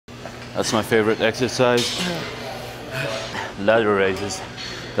That's my favorite exercise. Ladder raises.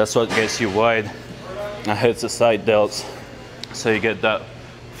 That's what gets you wide and hits the side delts, so you get that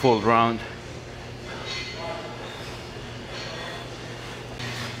full round.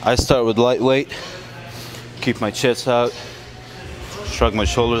 I start with lightweight, keep my chest out, shrug my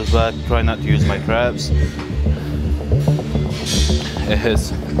shoulders back, try not to use my traps. It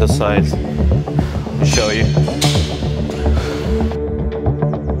hits the sides. I'll show you.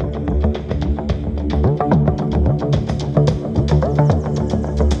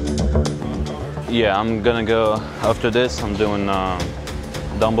 Yeah, I'm gonna go after this. I'm doing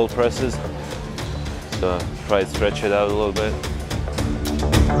dumbbell presses. So try to stretch it out a little bit.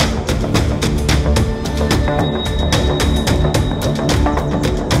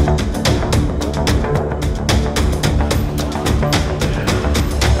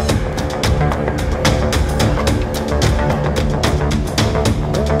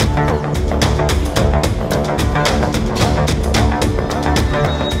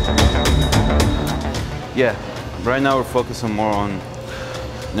 Yeah, right now we're focusing more on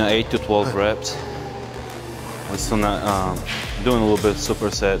 8 to 12 reps. We're still not doing a little bit of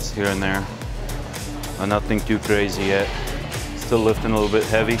supersets here and there, but nothing too crazy yet. Still lifting a little bit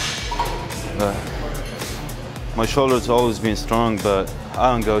heavy. But my shoulders always been strong, but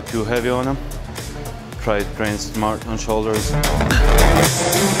I don't go too heavy on them. Try to train smart on shoulders.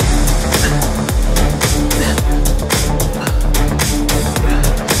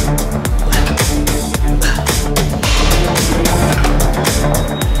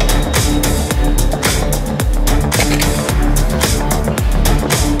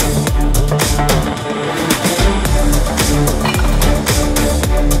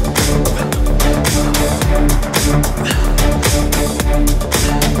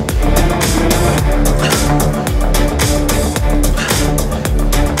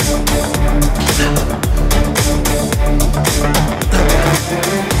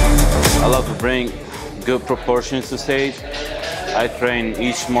 Bring good proportions to stage. I train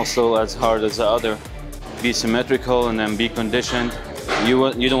each muscle as hard as the other. Be symmetrical and then be conditioned. You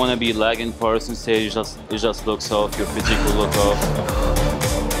don't want to be lagging parts on stage. It just looks off. Your physique will look off.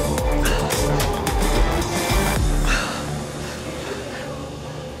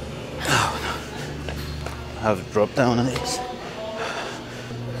 I have a drop down on these.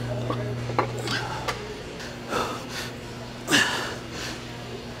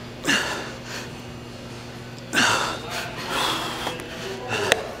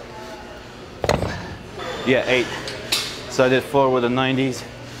 Yeah, 8. So I did 4 with the 90s.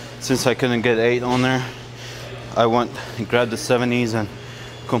 Since I couldn't get 8 on there, I went and grabbed the 70s and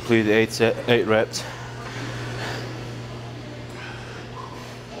completed 8 reps.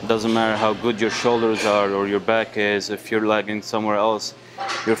 Doesn't matter how good your shoulders are or your back is, if you're lagging somewhere else,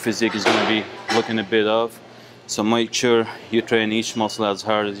 your physique is going to be looking a bit off. So make sure you train each muscle as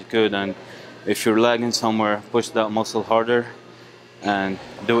hard as you could, and if you're lagging somewhere, push that muscle harder and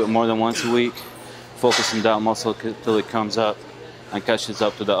do it more than once a week. Focus on that muscle till it comes up and catches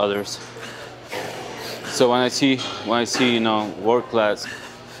up to the others. So when I see world-class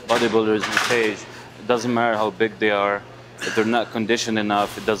bodybuilders on stage, it doesn't matter how big they are. If they're not conditioned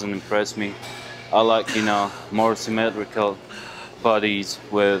enough, it doesn't impress me. I like more symmetrical bodies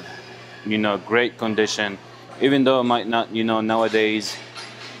with great condition. Even though it might not, nowadays,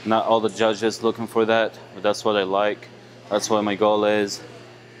 not all the judges looking for that, but that's what I like. That's what my goal is,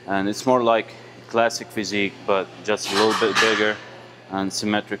 and it's more like classic physique, but just a little bit bigger and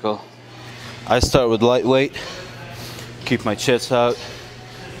symmetrical. I start with lightweight, keep my chest out,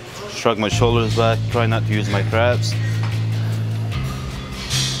 shrug my shoulders back, try not to use my traps.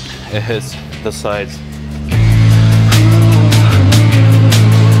 It hits the sides.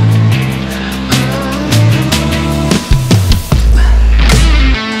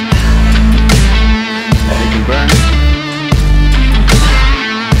 You can burn.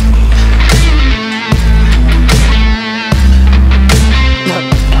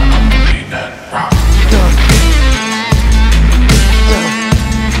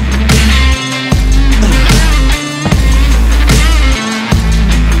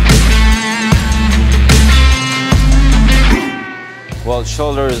 Well,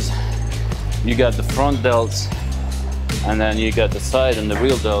 shoulders, you got the front delts, and then you got the side and the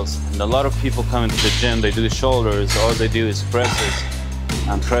real delts. And a lot of people come into the gym, they do the shoulders, all they do is presses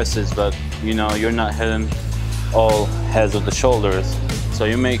and presses, but you're not hitting all heads of the shoulders. So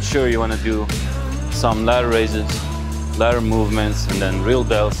you make sure you want to do some ladder raises, ladder movements, and then real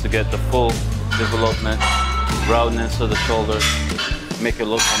delts to get the full development, roundness of the shoulders, make it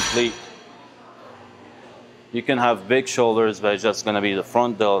look complete. You can have big shoulders, but it's just gonna be the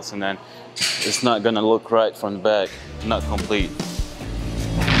front delts, and then it's not gonna look right from the back, not complete.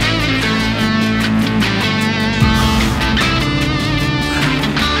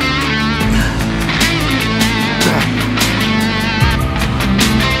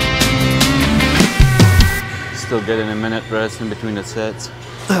 Still getting a minute rest in between the sets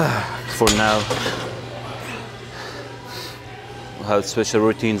for now. I'll have to switch the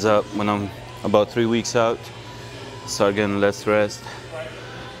routines up when I'm about 3 weeks out. Start getting less rest,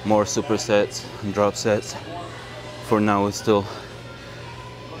 more supersets and drop sets. For now, we're still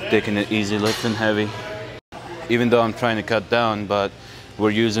taking it easy, lifting heavy. Even though I'm trying to cut down, but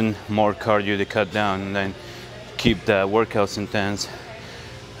we're using more cardio to cut down and then keep the workouts intense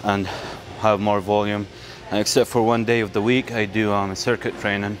and have more volume. And except for one day of the week, I do circuit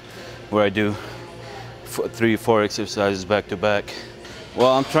training where I do 3-4 exercises back to back. Well,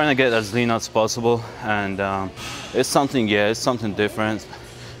 I'm trying to get as lean as possible, and it's something different.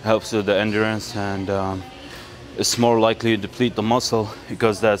 It helps with the endurance, and it's more likely to deplete the muscle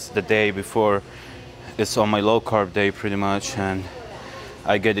because that's the day before. It's on my low carb day pretty much, and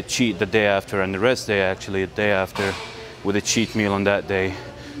I get a cheat the day after, and the rest day actually the day after with a cheat meal on that day.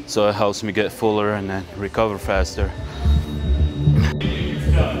 So it helps me get fuller and then recover faster.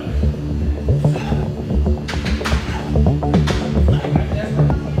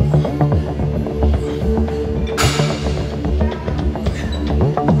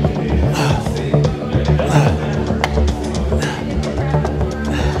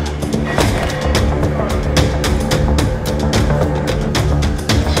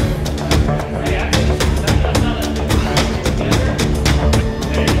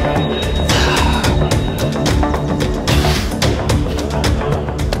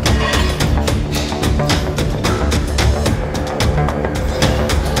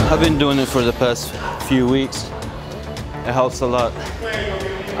 I've been doing it for the past few weeks. It helps a lot.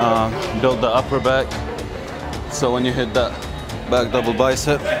 Build the upper back. So when you hit that back double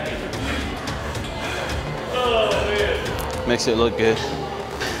bicep, makes it look good.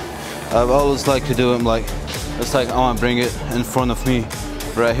 I've always liked to do it like, it's like I want to bring it in front of me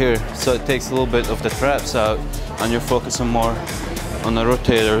right here. So it takes a little bit of the traps out and you're focusing more on the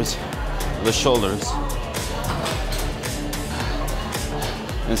rotators, the shoulders.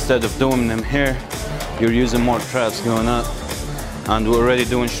 Instead of doing them here, you're using more traps going up, and we're already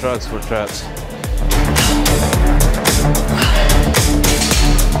doing shrugs for traps.